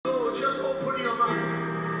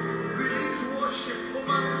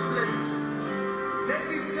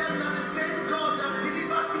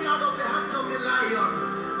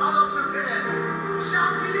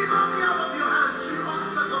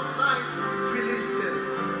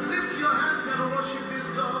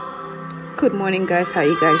Good morning, guys. How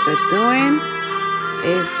you guys are doing?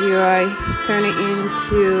 If you are turning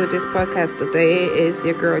into this podcast today, is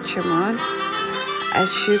your girl Chimon. I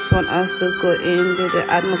just want us to go into the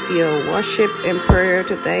atmosphere of worship and prayer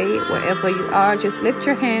today. Wherever you are, just lift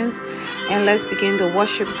your hands and let's begin to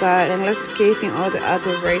worship God and let's give Him all the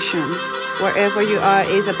adoration. Wherever you are,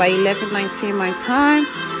 it's about 11:19 my time.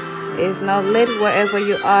 It's not late wherever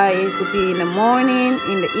you are. It could be in the morning,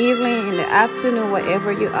 in the evening, in the afternoon,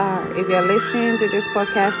 wherever you are. If you're listening to this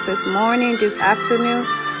podcast this morning, this afternoon,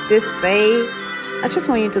 this day, I just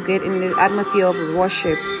want you to get in the atmosphere of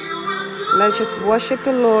worship. Let's just worship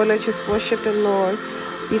the Lord. Let's just worship the Lord.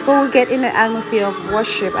 Before we get in the atmosphere of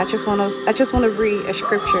worship, I just want to read a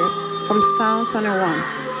scripture from Psalm 21.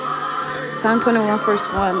 Psalm 21 verse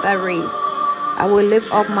 1 that reads, I will lift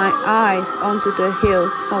up my eyes unto the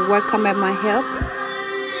hills, from where cometh my help.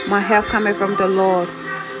 My help cometh from the Lord,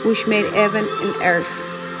 which made heaven and earth.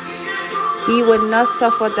 He will not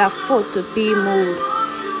suffer thy foot to be moved.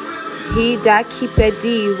 He that keepeth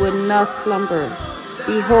thee will not slumber.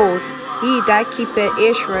 Behold, he that keepeth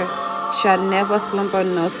Israel shall never slumber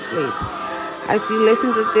nor sleep. As you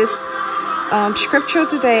listen to this scripture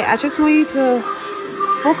today, I just want you to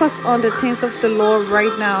focus on the things of the Lord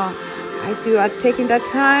right now. As you are taking that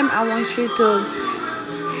time, I want you to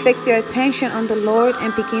fix your attention on the Lord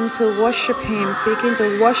and begin to worship Him. Begin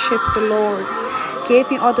to worship the Lord. Give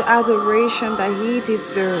Him all the adoration that He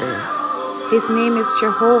deserves. His name is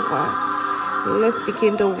Jehovah. Let's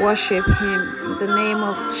begin to worship Him in the name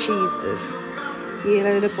of Jesus.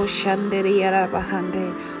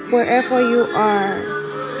 Wherever you are,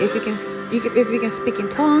 if you can speak in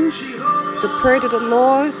tongues to pray to the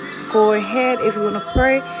Lord, go ahead. If you want to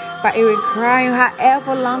pray by even crying,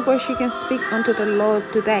 however language you can speak unto the Lord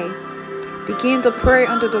today, begin to pray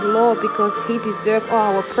unto the Lord because He deserves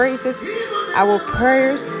all our praises, our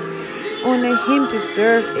prayers. Only Him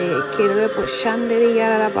deserves it.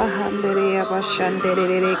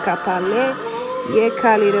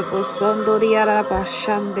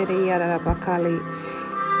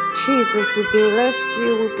 Jesus, we bless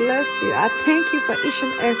you, we bless you. I thank you for each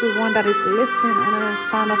and every one that is listening under the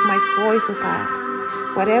sound of my voice, oh God.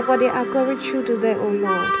 Whatever they are going through today, oh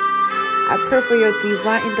Lord, I pray for your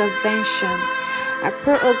divine intervention. I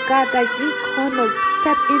pray, oh God, that you're going to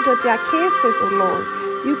step into their cases, oh Lord.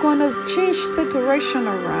 You're going to change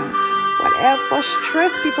situation around. Whatever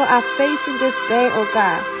stress people are facing this day, oh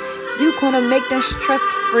God, you're going to make them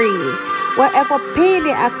stress-free. Whatever pain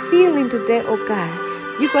they are feeling today, oh God,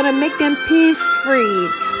 you're going to make them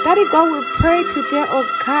pain-free. Daddy God, we pray today, oh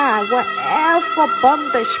God, whatever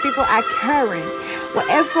bondage people are carrying,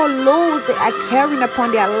 whatever loads they are carrying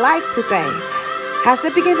upon their life today, as they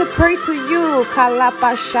begin to pray to you,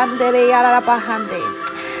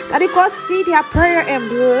 Daddy God, see their prayer and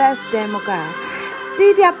bless them, oh God.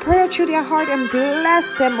 See their prayer through their heart and bless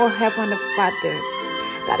them, oh Heavenly Father.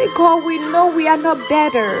 Daddy God, we know we are not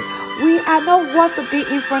better. We are not worth to be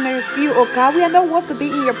in front of you, oh God. We are not worth to be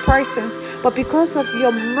in your presence. But because of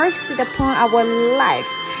your mercy upon our life,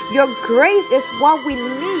 your grace is what we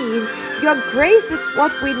need. Your grace is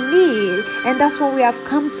what we need. And that's why we have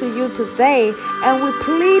come to you today. And we're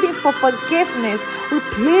pleading for forgiveness. We're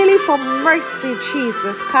pleading for mercy,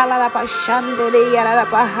 Jesus.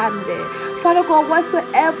 Father God,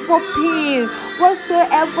 whatsoever pain,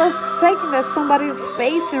 whatsoever sickness somebody is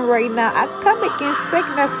facing right now, I come against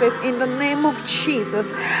sicknesses in the name of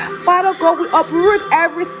Jesus. Father God, we uproot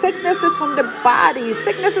every sicknesses from the body,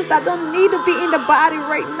 sicknesses that don't need to be in the body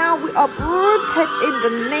right now. We uproot it in the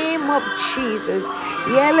name of Jesus.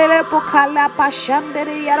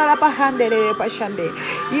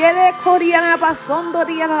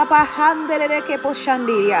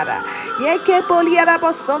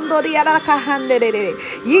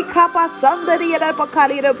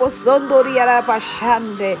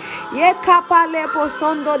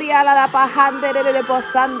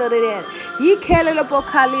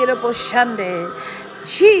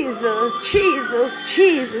 Jesus, Jesus,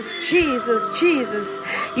 Jesus, Jesus, Jesus.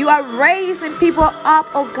 You are raising people up,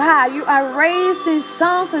 oh God. You are raising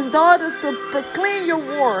sons and daughters to proclaim your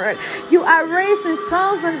word. You are raising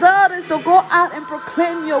sons and daughters to go out and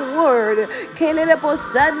proclaim your word.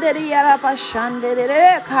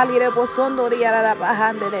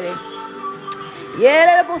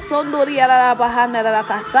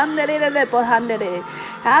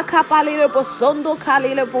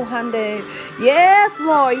 Yes,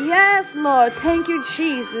 Lord. Yes, Lord. Thank you,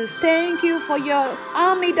 Jesus. Thank you for your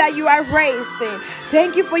army that you are raising.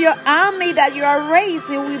 Thank you for your army that you are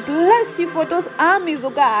raising. We bless you for those armies,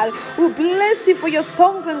 oh God. We bless you for your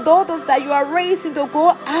sons and daughters that you are raising to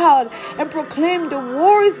go out and proclaim the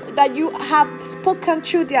words that you have spoken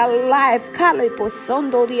through their life.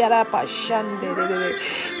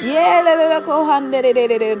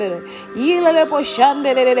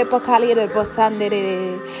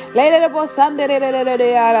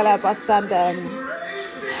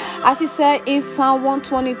 As he said in Psalm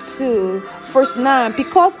 122, verse 9,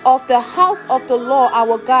 because of the house of the Lord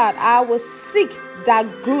our God, I will seek that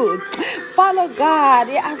good. Father God,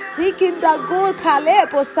 they are seeking that good.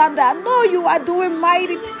 I know you are doing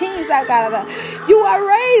mighty things, oh God. You are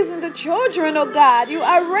raising the children, oh God. You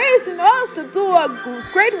are raising us to do a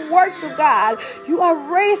great works, oh God. You are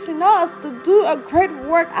raising us to do a great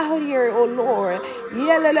work out here, oh Lord.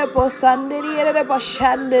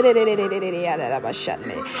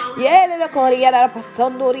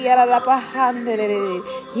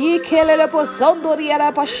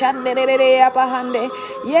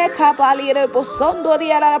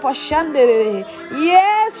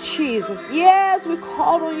 Yes, Jesus. Yes, we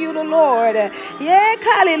call on you, the Lord.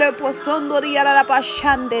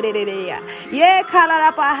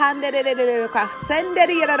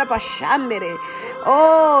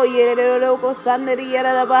 Oh,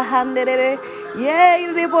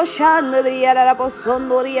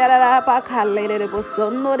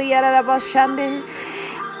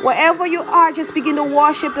 wherever you are, just begin to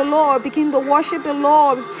worship the Lord. Begin to worship the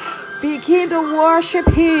Lord. Begin to worship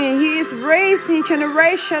Him. He is raising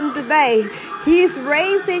generation today. He is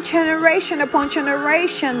raising generation upon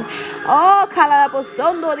generation. Oh,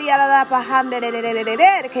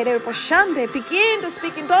 begin to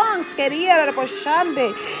speak in tongues.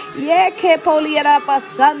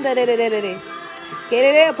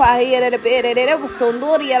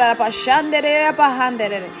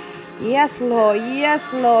 Yes, Lord.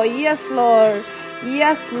 Yes, Lord. Yes, Lord.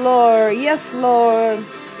 Yes, Lord. Yes, Lord.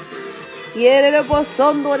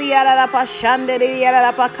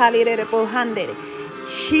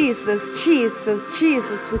 Jesus, Jesus,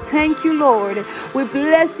 Jesus, we thank you, Lord. We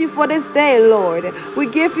bless you for this day, Lord. We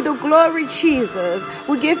give you the glory, Jesus.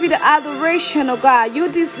 We give you the adoration, oh God. You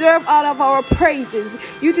deserve all of our praises.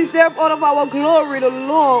 You deserve all of our glory, the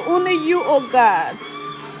Lord. Only you, oh God.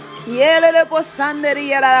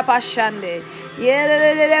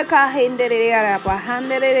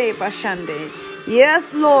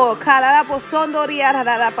 Yes, Lord.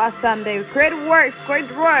 Great works, great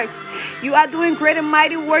works. You are doing great and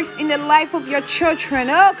mighty works in the life of your children.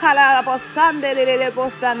 Oh,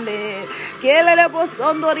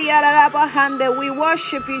 we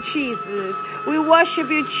worship you, Jesus. We worship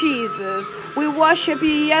you, Jesus. We worship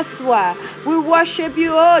you, Yeshua. We worship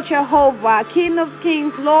you, oh Jehovah, King of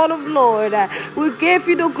kings, Lord of lords. We give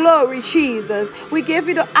you the glory, Jesus. We give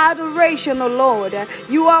you the adoration, oh Lord.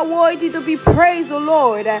 You are worthy to be praised, oh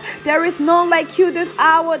Lord. There is none like you this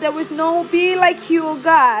hour. There is no be like you, oh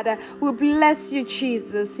God. We bless you,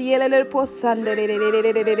 Jesus.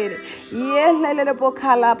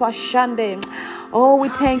 Oh, we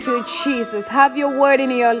thank you, Jesus. Have your word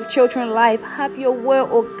in your children's life. Have your word,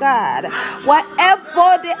 oh God.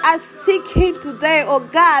 Whatever they are seeking today, oh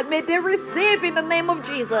God, may they receive in the name of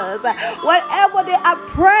Jesus. Whatever they are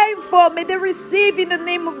praying for, may they receive in the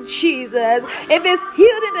name of Jesus. If it's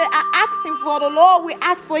healing they are asking for, the Lord, we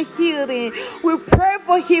ask for healing. We pray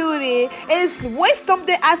for healing. It's wisdom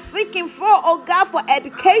they are seeking for, oh God, for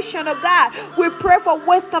education, oh God. We pray for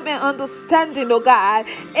wisdom and understanding, oh God.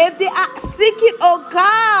 If they are seeking, oh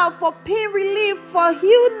God, for pain relief, for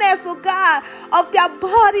healness, oh God, of their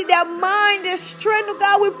body, their mind, their strength, oh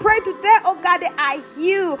God, we pray today, oh God, that I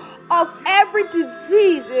heal of every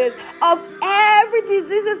diseases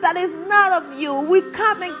that is not of you. We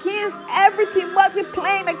come against everything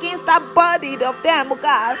multiplying against that body of them, oh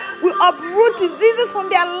God. We uproot diseases from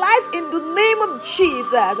their life in the name of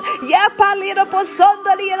Jesus.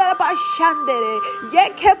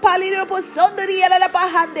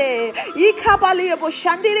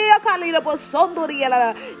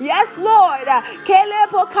 Yes, Lord.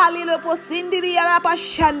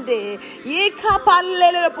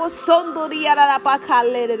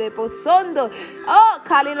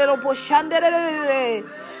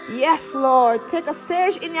 Yes, Lord. Take a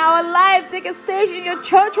stage in our life. Take a stage in your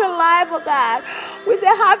children's life, oh God. We say,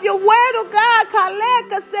 have your word, oh God.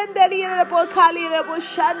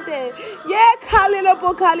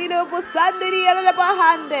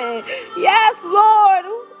 Yes, Lord.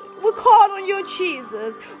 We call on you,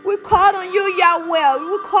 Jesus. We call on you, Yahweh.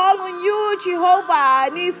 We call on you, Jehovah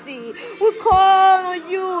Nisi. We call on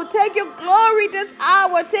you. Take your glory this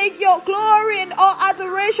hour. Take your glory and all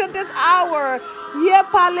adoration this hour.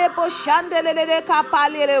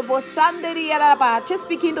 Just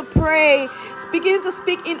begin to pray. Begin to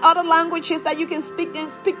speak in other languages that you can speak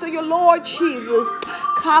and speak to your Lord Jesus.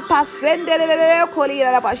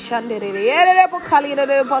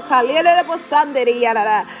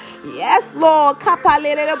 Yes, Lord.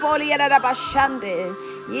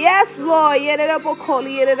 Yes, Lord.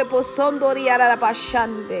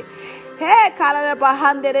 Hey,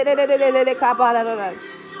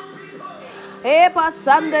 Hey,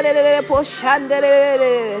 pasandere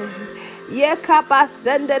poshandere. Ye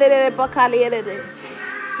kapasendere pakaliere.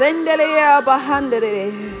 Sendere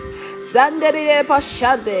bahandere. Sandere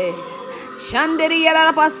pashade. Shandere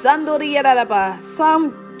yara pasandori yara.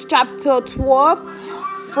 Psalm chapter 12,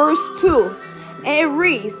 verse 2. It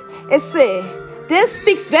reads, it says, "They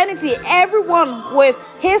speak vanity, everyone with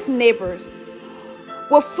his neighbors.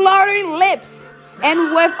 With flattering lips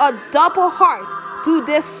and with a double heart do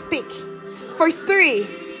they speak." Verse 3,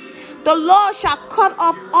 "The Lord shall cut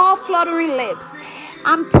off all flattering lips."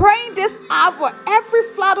 I'm praying this hour, every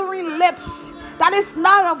flattering lips that is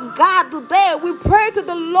not of God today, we pray to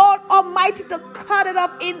the Lord Almighty to cut it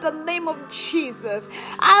off in the name of Jesus.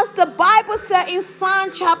 As the Bible said in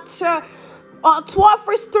Psalm chapter 12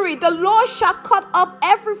 verse 3, "The Lord shall cut off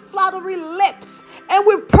every flattering lips." And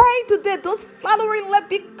we pray today those flattering lips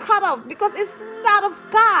be cut off because it's not of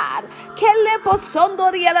God.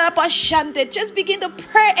 Just begin to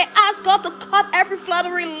pray and ask God to cut every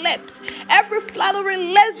flattering lips. Every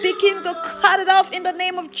flattering lips, begin to cut it off in the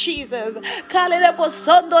name of Jesus. We cut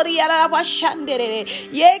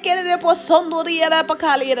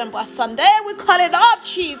it off,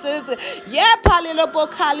 Jesus.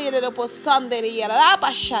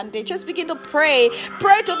 Just begin to pray.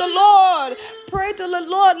 Pray to the Lord. Pray to the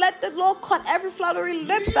Lord. Let the Lord cut every flattering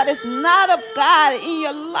lips that is not of God in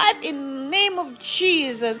your life in the name of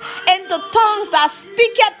Jesus. And the tongues that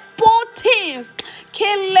speaketh both things. The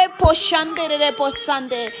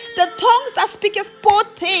tongues that speaketh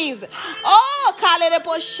both things. Oh,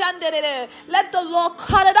 let the Lord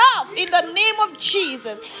cut it off in the name of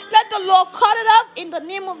Jesus. Let the Lord cut it off in the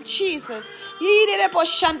name of Jesus.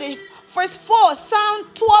 Verse 4, Psalm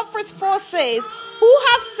 12 verse 4 says, "Who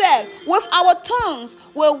have said, with our tongues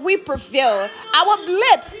will we prevail? Our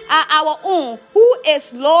lips are our own. Who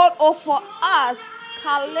is Lord over us?"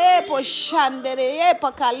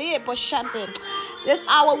 This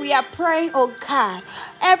hour we are praying, oh God,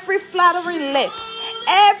 every flattering lips,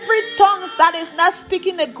 every tongue that is not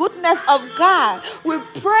speaking the goodness of God, we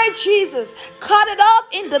pray, Jesus, cut it off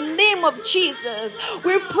in the name of Jesus.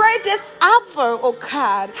 We pray this hour, oh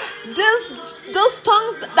God, those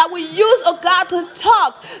tongues that we use, oh God, to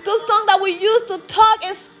talk, those tongues that we use to talk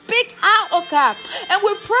and speak out, oh God. And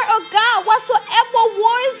we pray, oh God, whatsoever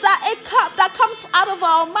words that comes out of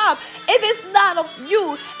our mouth, if it's not of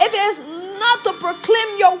you, if it's not to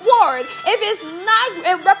proclaim your word, if it's not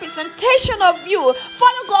a representation of you,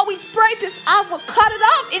 Father God, we pray this hour, cut it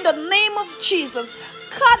off in the name of Jesus.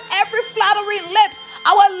 Cut every flattering lips.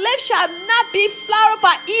 Our lips shall not be flattered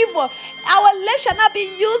by evil. Our lips shall not be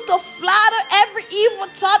used to flatter every evil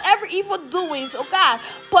thought, every evil doings, oh God.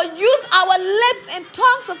 But use our lips and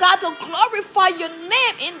tongues, oh God, to glorify your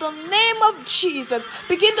name in the name of Jesus.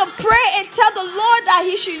 Begin to pray and tell the Lord that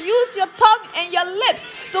he should use your tongue and your lips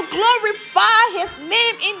to glorify his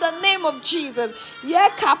name in the name of Jesus.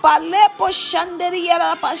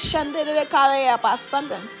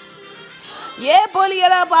 Ye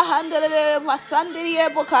boliera bahandere masandere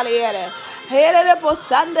bokaliere. Here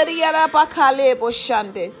posandere bakale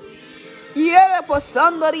boshande. Yere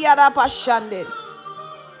posandere pashande.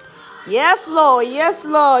 Yes, Lord. Yes,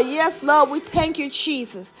 Lord. Yes, Lord. We thank you,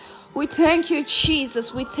 Jesus. We thank you,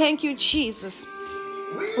 Jesus. We thank you, Jesus.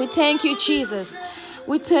 We thank you, Jesus.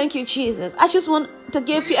 We thank you, Jesus. I just want to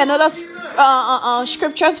give you another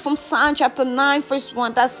scriptures from Psalm chapter 9 verse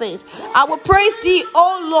 1 that says, "I will praise thee,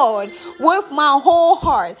 O Lord, with my whole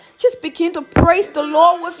heart." Just begin to praise the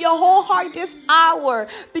Lord with your whole heart this hour.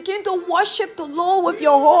 Begin to worship the Lord with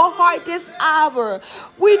your whole heart this hour.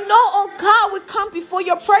 We know, oh God, we come before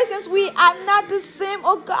your presence. We are not the same,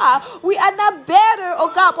 oh God. We are not better,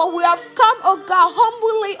 oh God, but we have come, oh God,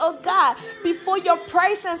 humbly, oh God, before your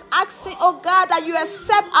presence, asking, oh God, that you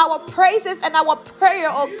accept our praises and our prayer,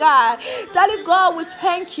 oh God. Daddy God, we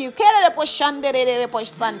thank you. I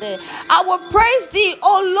will praise thee,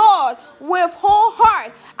 O Lord, with whole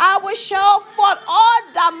heart. I will show forth all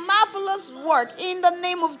thy marvelous work in the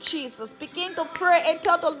name of Jesus. Begin to pray and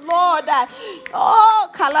tell the Lord that, oh,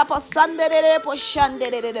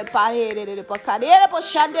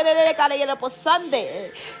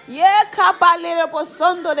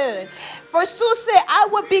 Verse 2 say, I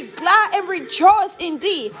will be glad and rejoice in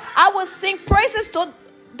thee. I will sing praises to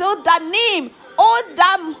thy name, O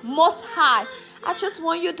thou most high. I just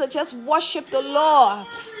want you to just worship the Lord.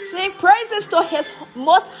 Sing praises to his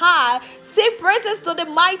most high. Sing praises to the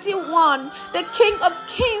mighty one, the King of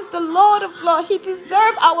kings, the Lord of lords. He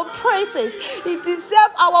deserves our praises. He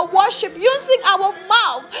deserves our worship. Using our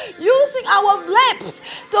mouth, using our lips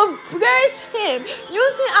to praise him.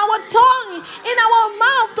 Using our tongue in our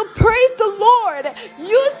mouth to praise the Lord.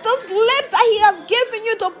 Use those lips that he has given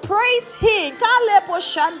you to praise him.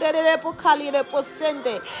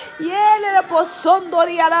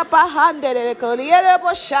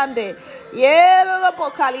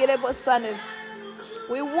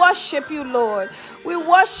 We worship you, Lord. We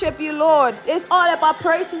worship you, Lord. It's all about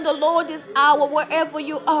praising the Lord this hour, wherever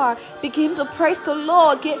you are. Begin to praise the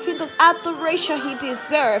Lord. Give him the adoration he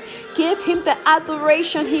deserves. Give him the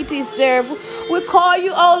adoration he deserves. We call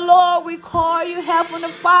you, oh Lord. We call you,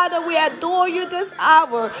 Heavenly Father. We adore you this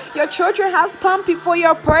hour. Your children has come before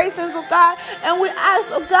your presence, oh God. And we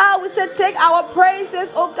ask, oh God, we said, take our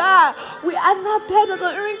praises, oh God. We are not better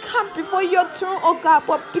than even come before your throne, oh God.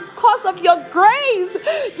 But because of your grace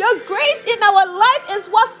in our life is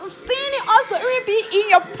what's sustaining us to even be in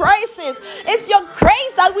your presence. It's your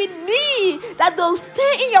grace that we need, that to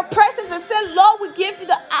stay in your presence and say, Lord, we give you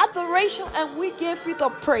the adoration and we give you the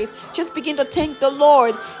praise. Just begin to thank the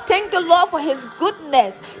Lord. Thank the Lord for his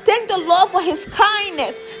goodness. Thank the Lord for his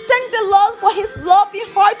kindness. Thank the Lord for his loving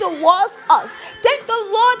heart towards us. Thank the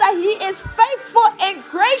Lord that he is faithful and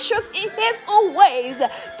gracious in his own ways.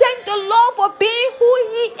 Thank the Lord for being who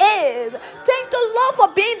he is. Thank the Lord for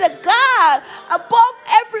being the God above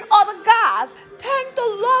every other God. Thank the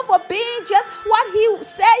Lord for being just what he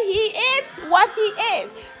said he is, what he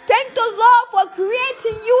is. Thank the Lord for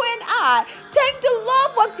creating you and I. Thank the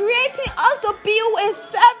Lord for creating us to be his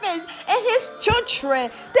servants and his children.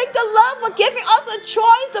 Thank the Lord for giving us a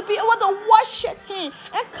choice to be able to worship him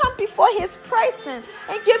and come before his presence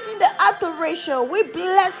and give him the adoration. We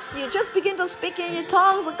bless you. Just begin to speak in your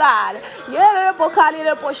tongues, God.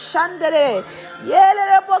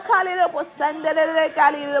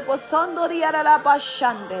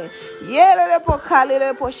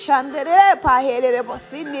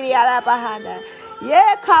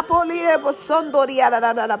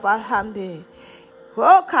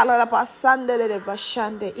 Oh,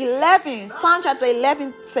 11, Psalm chapter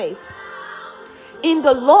 11 says, in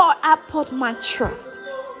the Lord I put my trust.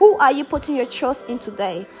 Who are you putting your trust in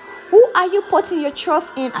today? Who are you putting your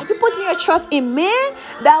trust in? Are you putting your trust in men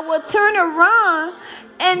that will turn around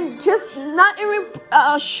and just not even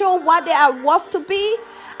show what they are worth to be?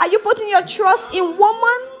 Are you putting your trust in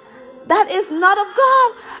woman that is not of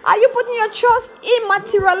God? Are you putting your trust in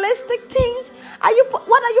materialistic things?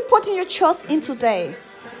 What are you putting your trust in today?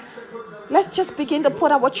 Let's just begin to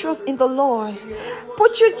put our trust in the Lord.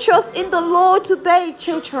 Put your trust in the Lord today,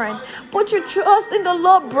 children. Put your trust in the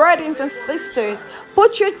Lord, brothers and sisters.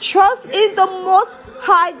 Put your trust in the Most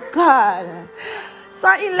High God.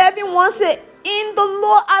 Psalm 11:1 says, in the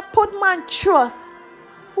Lord I put my trust.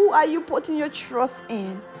 Who are you putting your trust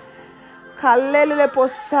in? How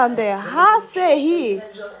say he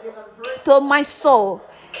to my soul,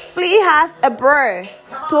 flee as a bird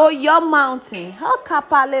to your mountain.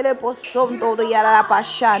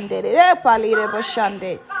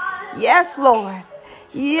 Yes, Lord.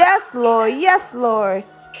 Yes, Lord. Yes, Lord.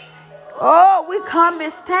 Oh, we come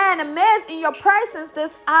and stand amazed in your presence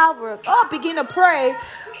this hour. Oh, begin to pray.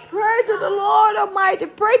 Pray to the Lord Almighty.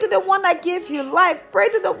 Pray to the one that gives you life. Pray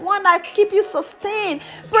to the one that keep you sustained.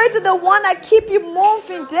 Pray to the one that keep you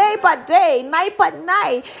moving day by day, night by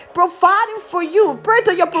night, providing for you. Pray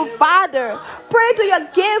to your provider. Pray to your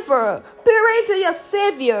giver. Pray to your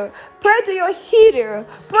savior. Pray to your healer.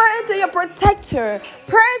 Pray to your protector.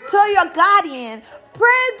 Pray to your guardian.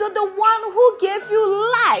 Pray to the one who gave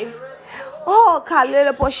you life. Oh,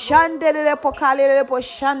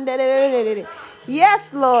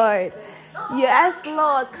 yes, Lord. Yes,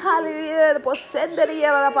 Lord.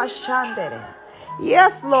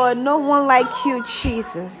 Yes, Lord. No one like you,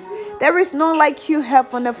 Jesus. There is none like you,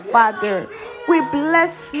 Heavenly Father. We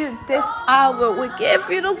bless you this hour. We give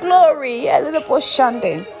you the glory.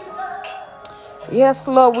 Yes,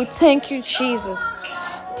 Lord. We thank you, Jesus.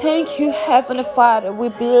 thank you, Heavenly Father. We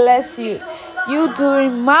bless you. You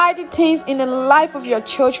doing mighty things in the life of your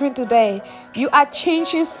children today. You are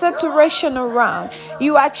changing situation around.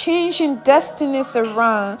 You are changing destinies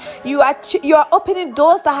around. You are opening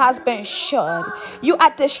doors that has been shut. You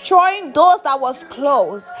are destroying doors that was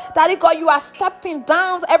closed. Daddy God, you are stepping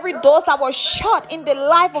down every door that was shut in the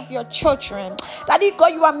life of your children. Daddy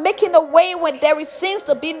God, you are making a way when there seems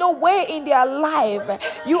to be no way in their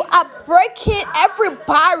life. You are breaking every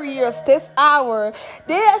barriers this hour.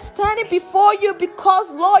 They are standing before you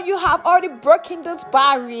because, Lord, you have already broken those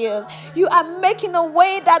barriers. You are making a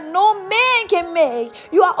way that no man can make.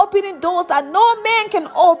 You are opening doors that no man can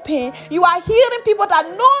open. You are healing people that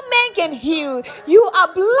no man can heal. You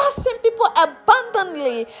are blessing people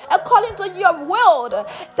abundantly according to your word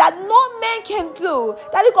that no man can do.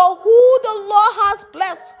 That is God, who the Lord has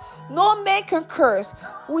blessed, no man can curse.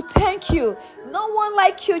 We thank you. No one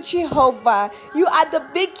like you, Jehovah. You are the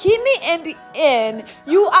beginning and the end.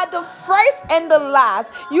 You are the first and the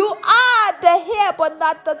last. You are the hair but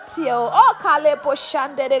not the tail. Oh,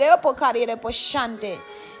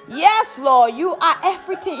 yes, Lord, you are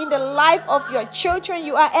everything in the life of your children.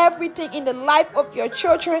 You are everything in the life of your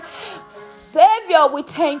children. Savior, we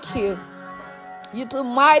thank you. You do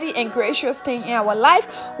mighty and gracious things in our life.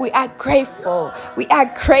 We are grateful. We are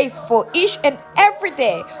grateful each and every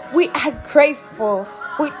day. We are grateful.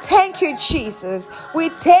 We thank you, Jesus. We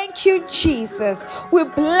thank you, Jesus. We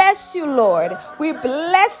bless you, Lord. We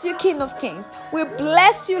bless you, King of Kings. We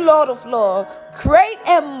bless you, Lord of Lords. Great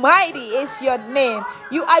and mighty is your name.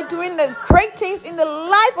 You are doing the great things in the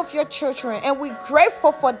life of your children, and we're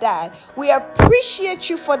grateful for that. We appreciate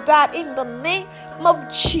you for that in the name of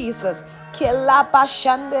Jesus. We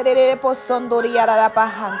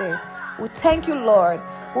thank you, Lord.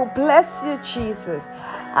 We bless you, Jesus.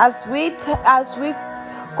 As we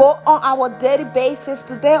go on our daily basis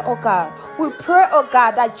today, oh God, we pray, oh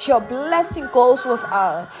God, that your blessing goes with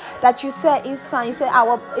us. That you said in Psalm, you said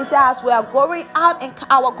as we are going out and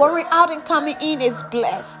our going out and coming in is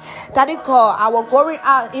blessed. That is God, our going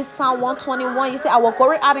out in Psalm 121. You said our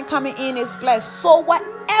going out and coming in is blessed. So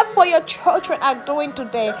whatever your children are doing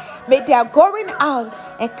today, may their going out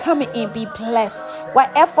and coming in be blessed.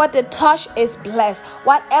 Whatever they touch is blessed.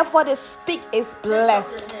 Whatever they speak is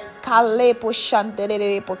blessed.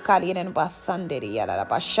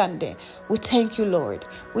 We thank you, Lord.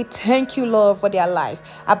 We thank you, Lord, for their life.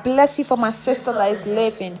 I bless you for my sister that is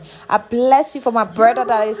living. I bless you for my brother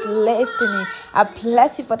that is listening. I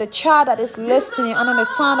bless you for the child that is listening under the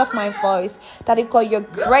sound of my voice. That you call your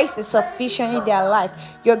grace is sufficient in their life.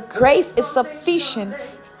 Your grace is sufficient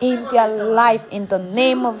in their life in the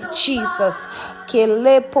name of Jesus.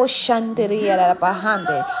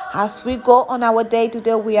 As we go on our day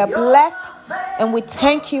today, we are blessed, and we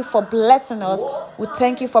thank you for blessing us. We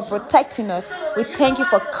thank you for protecting us. We thank you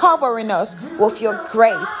for covering us with your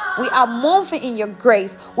grace. We are moving in your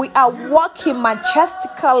grace. We are walking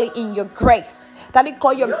majestically in your grace. That is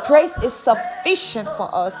called your grace is sufficient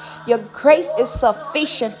for us. Your grace is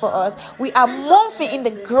sufficient for us. We are moving in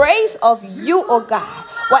the grace of you, oh God.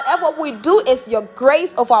 Whatever we do is your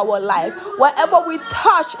grace of our life. Whatever we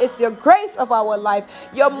touch is your grace of our life.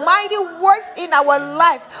 Your mighty works in our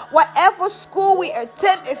life. Whatever school we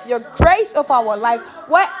attend is your grace of our life.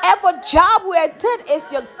 Whatever job we attend is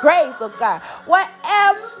your grace, oh God.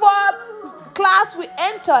 Whatever class we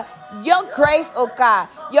enter, your grace, oh God.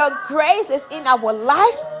 Your grace is in our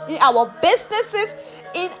life, in our businesses,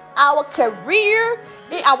 in our career,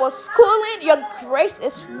 in our schooling. Your grace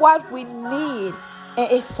is what we need. And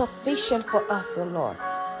it's sufficient for us, oh Lord.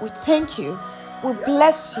 We thank you. We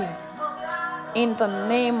bless you in the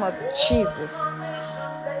name of Jesus.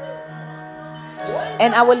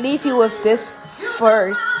 And I will leave you with this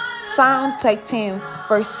verse, Psalm 13,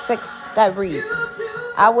 verse 6, that reads,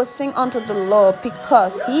 I will sing unto the Lord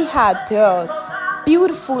because he had dealt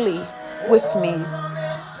beautifully with me.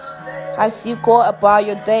 As you go about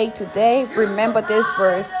your day today, remember this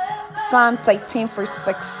verse, Psalm 13, verse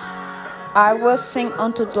 6. I will sing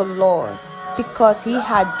unto the Lord because he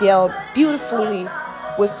had dealt beautifully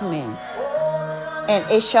with me. And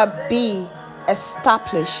it shall be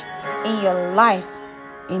established in your life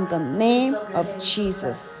in the name of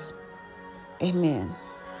Jesus. Amen.